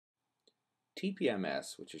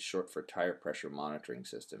TPMS, which is short for Tire Pressure Monitoring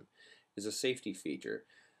System, is a safety feature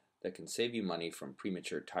that can save you money from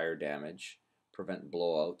premature tire damage, prevent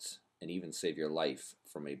blowouts, and even save your life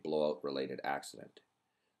from a blowout-related accident.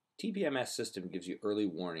 TPMS system gives you early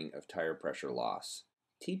warning of tire pressure loss.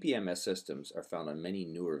 TPMS systems are found on many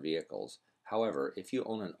newer vehicles. However, if you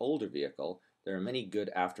own an older vehicle, there are many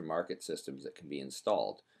good aftermarket systems that can be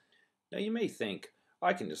installed. Now you may think,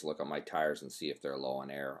 I can just look on my tires and see if they're low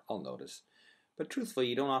on air, I'll notice. But truthfully,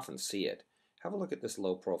 you don't often see it. Have a look at this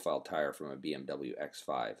low-profile tire from a BMW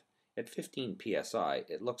X5. At 15 psi,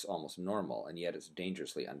 it looks almost normal, and yet it's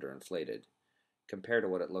dangerously underinflated. Compared to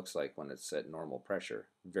what it looks like when it's at normal pressure,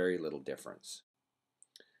 very little difference.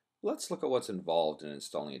 Let's look at what's involved in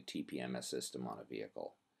installing a TPMS system on a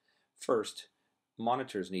vehicle. First,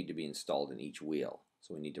 monitors need to be installed in each wheel.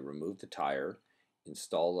 So we need to remove the tire,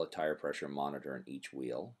 install a tire pressure monitor in each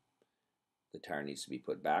wheel. The tire needs to be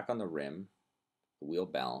put back on the rim, the wheel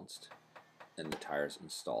balanced, and the tires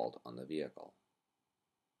installed on the vehicle.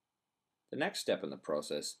 The next step in the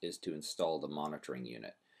process is to install the monitoring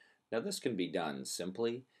unit. Now this can be done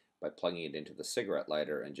simply by plugging it into the cigarette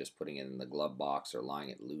lighter and just putting it in the glove box or lying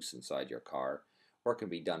it loose inside your car, or it can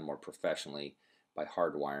be done more professionally by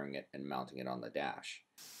hardwiring it and mounting it on the dash.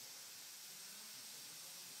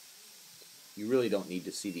 You really don't need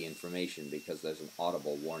to see the information because there's an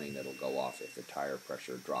audible warning that will go off if the tire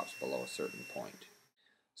pressure drops below a certain point.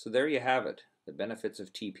 So there you have it, the benefits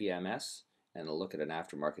of TPMS and a look at an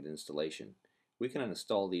aftermarket installation. We can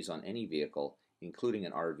install these on any vehicle, including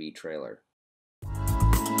an RV trailer.